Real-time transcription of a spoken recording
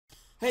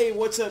Hey,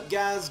 what's up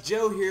guys?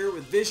 Joe here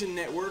with Vision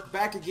Network,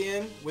 back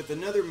again with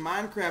another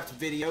Minecraft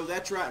video.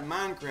 That's right,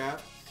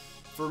 Minecraft.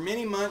 For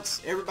many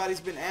months,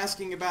 everybody's been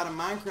asking about a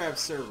Minecraft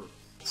server.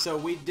 So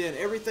we did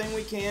everything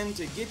we can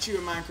to get you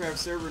a Minecraft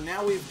server.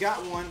 Now we've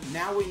got one.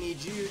 Now we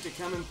need you to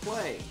come and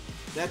play.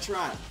 That's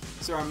right.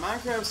 So our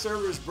Minecraft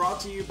server is brought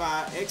to you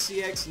by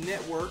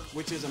XSplit,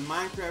 which is a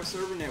Minecraft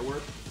server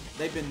network.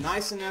 They've been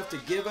nice enough to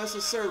give us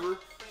a server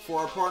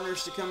for our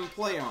partners to come and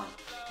play on.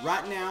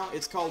 Right now,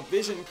 it's called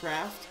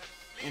VisionCraft.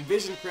 And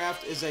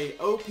VisionCraft is a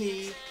OP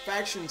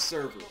faction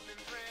server.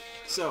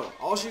 So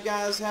all you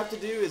guys have to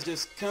do is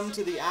just come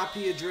to the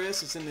IP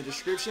address. It's in the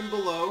description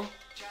below.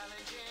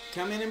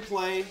 Come in and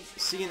play,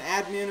 see an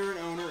admin or an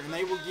owner, and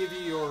they will give you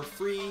your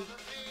free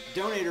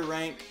donator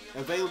rank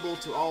available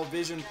to all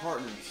Vision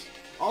partners.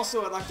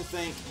 Also, I'd like to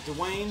thank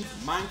Dwayne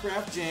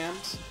Minecraft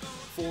Jams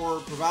for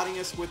providing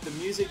us with the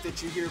music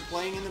that you hear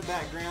playing in the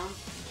background.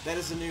 That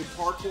is a new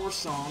parkour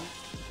song.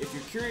 If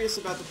you're curious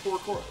about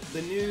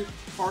the new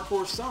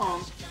parkour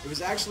song, it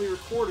was actually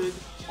recorded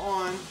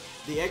on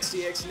the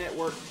XDX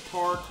Network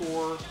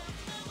parkour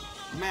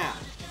map.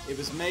 It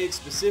was made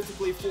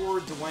specifically for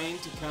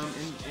Dwayne to come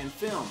and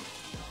film.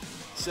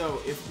 So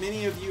if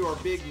many of you are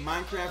big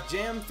Minecraft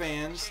Jam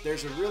fans,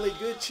 there's a really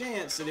good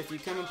chance that if you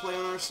come and play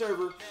on our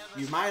server,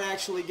 you might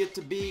actually get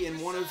to be in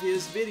one of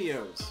his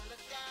videos.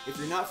 If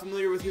you're not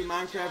familiar with who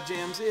Minecraft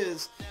Jams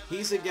is,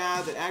 he's a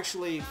guy that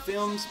actually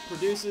films,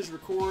 produces,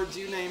 records,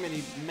 you name it.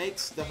 He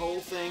makes the whole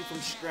thing from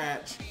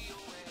scratch.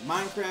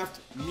 Minecraft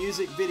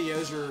music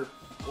videos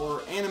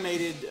or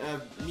animated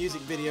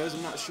music videos.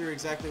 I'm not sure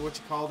exactly what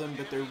you call them,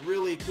 but they're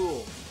really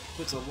cool.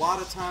 Puts a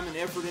lot of time and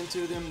effort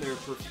into them. They're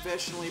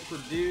professionally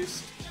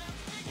produced,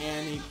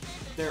 and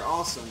they're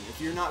awesome.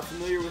 If you're not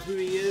familiar with who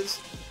he is,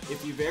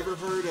 if you've ever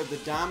heard of the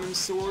Diamond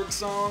Sword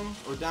song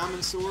or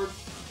Diamond Sword,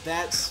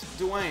 that's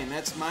Dwayne.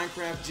 That's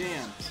Minecraft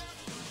Jams.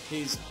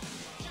 He's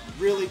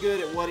really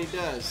good at what he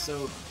does,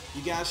 so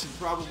you guys should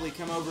probably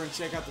come over and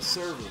check out the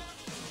server.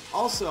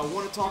 Also, I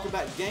want to talk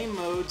about game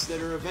modes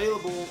that are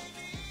available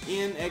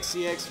in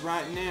XCX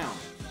right now.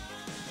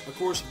 Of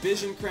course,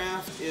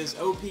 VisionCraft is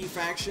OP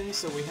factions,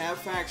 so we have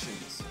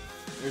factions.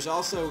 There's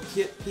also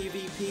Kit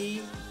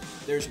PvP,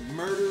 there's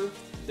Murder,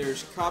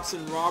 there's Cops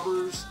and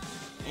Robbers,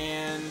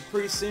 and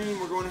pretty soon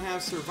we're going to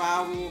have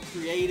Survival,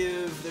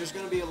 Creative. There's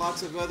going to be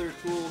lots of other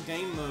cool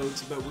game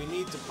modes, but we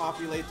need to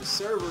populate the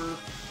server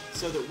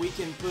so that we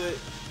can put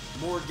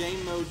more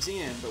game modes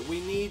in. But we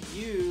need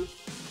you,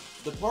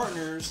 the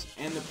partners,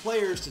 and the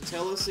players to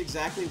tell us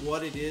exactly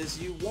what it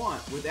is you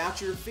want. Without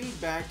your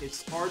feedback,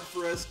 it's hard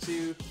for us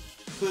to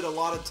put a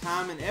lot of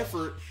time and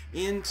effort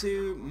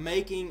into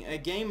making a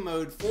game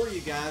mode for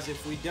you guys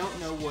if we don't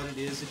know what it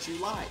is that you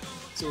like.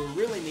 So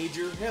we really need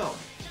your help.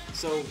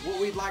 So what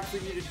we'd like for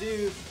you to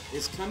do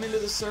is come into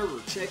the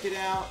server, check it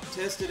out,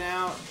 test it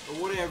out,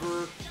 or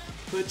whatever.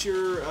 Put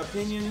your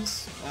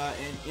opinions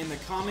in the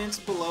comments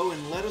below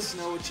and let us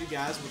know what you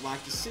guys would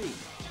like to see.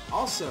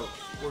 Also,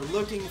 we're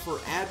looking for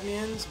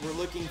admins, we're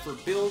looking for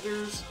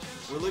builders,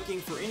 we're looking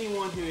for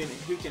anyone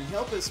who can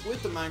help us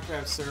with the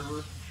Minecraft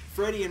server.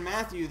 Freddie and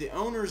Matthew, the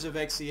owners of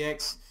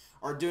XCX,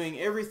 are doing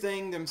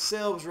everything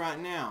themselves right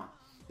now.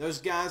 Those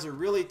guys are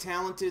really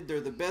talented. They're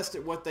the best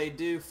at what they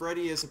do.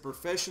 Freddie is a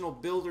professional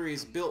builder.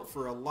 He's built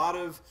for a lot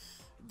of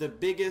the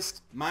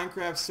biggest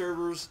Minecraft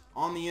servers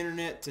on the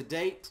internet to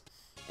date.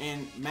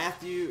 And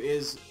Matthew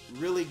is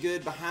really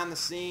good behind the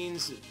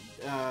scenes,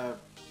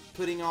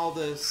 putting all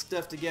the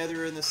stuff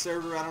together in the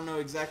server. I don't know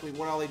exactly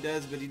what all he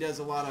does, but he does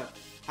a lot of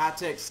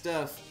high-tech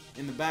stuff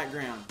in the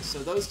background. So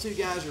those two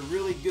guys are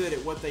really good at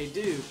what they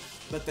do,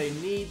 but they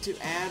need to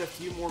add a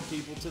few more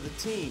people to the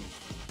team.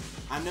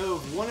 I know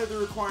one of the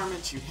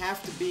requirements, you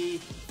have to be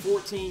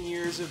 14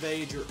 years of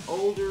age or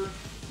older.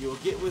 You'll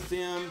get with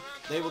them,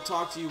 they will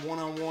talk to you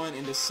one-on-one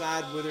and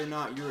decide whether or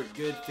not you're a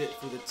good fit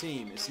for the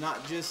team. It's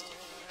not just,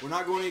 we're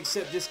not going to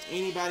accept just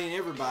anybody and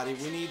everybody.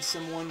 We need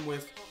someone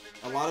with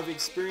a lot of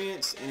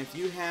experience, and if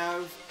you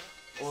have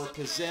or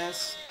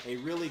possess a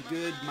really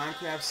good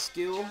Minecraft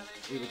skill,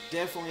 we would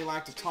definitely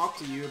like to talk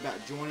to you about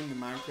joining the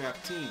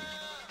Minecraft team.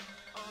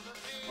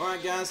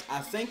 Alright guys, I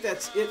think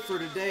that's it for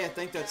today. I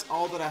think that's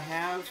all that I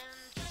have.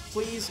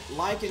 Please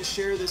like and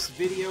share this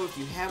video. If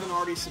you haven't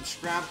already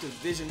subscribed to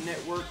Vision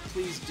Network,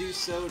 please do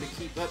so to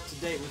keep up to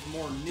date with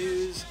more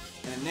news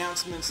and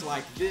announcements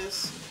like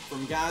this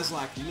from guys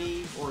like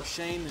me or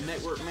Shane, the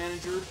network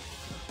manager.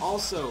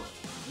 Also,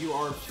 you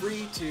are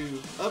free to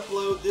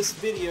upload this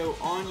video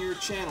on your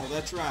channel.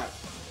 That's right.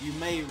 You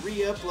may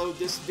re-upload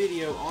this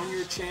video on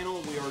your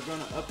channel. We are going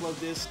to upload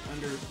this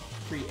under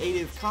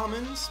Creative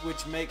Commons,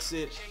 which makes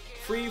it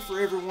free for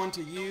everyone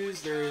to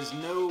use. There is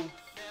no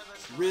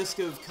risk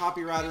of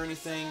copyright or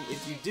anything.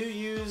 If you do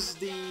use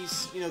the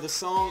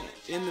song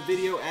in the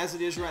video as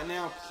it is right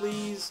now,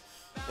 please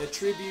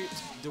attribute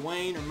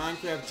Dwayne or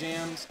Minecraft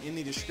Jams in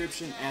the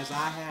description as I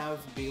have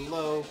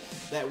below.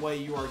 That way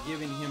you are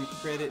giving him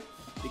credit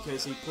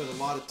because he put a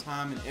lot of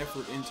time and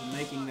effort into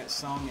making that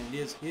song, and it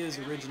is his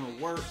original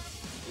work.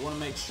 We want to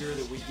make sure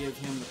that we give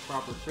him the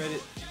proper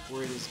credit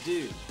where it is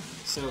due.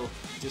 So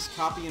just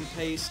copy and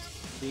paste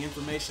the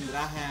information that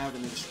I have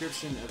in the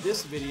description of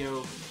this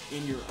video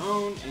in your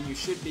own, and you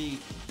should be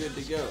good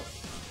to go.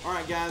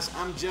 Alright guys,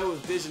 I'm Joe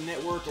with Vision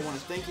Network. I want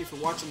to thank you for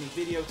watching the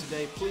video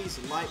today. Please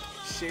like,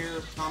 share,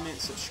 comment,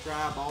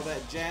 subscribe, all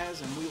that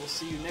jazz, and we will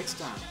see you next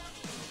time.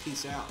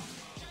 Peace out.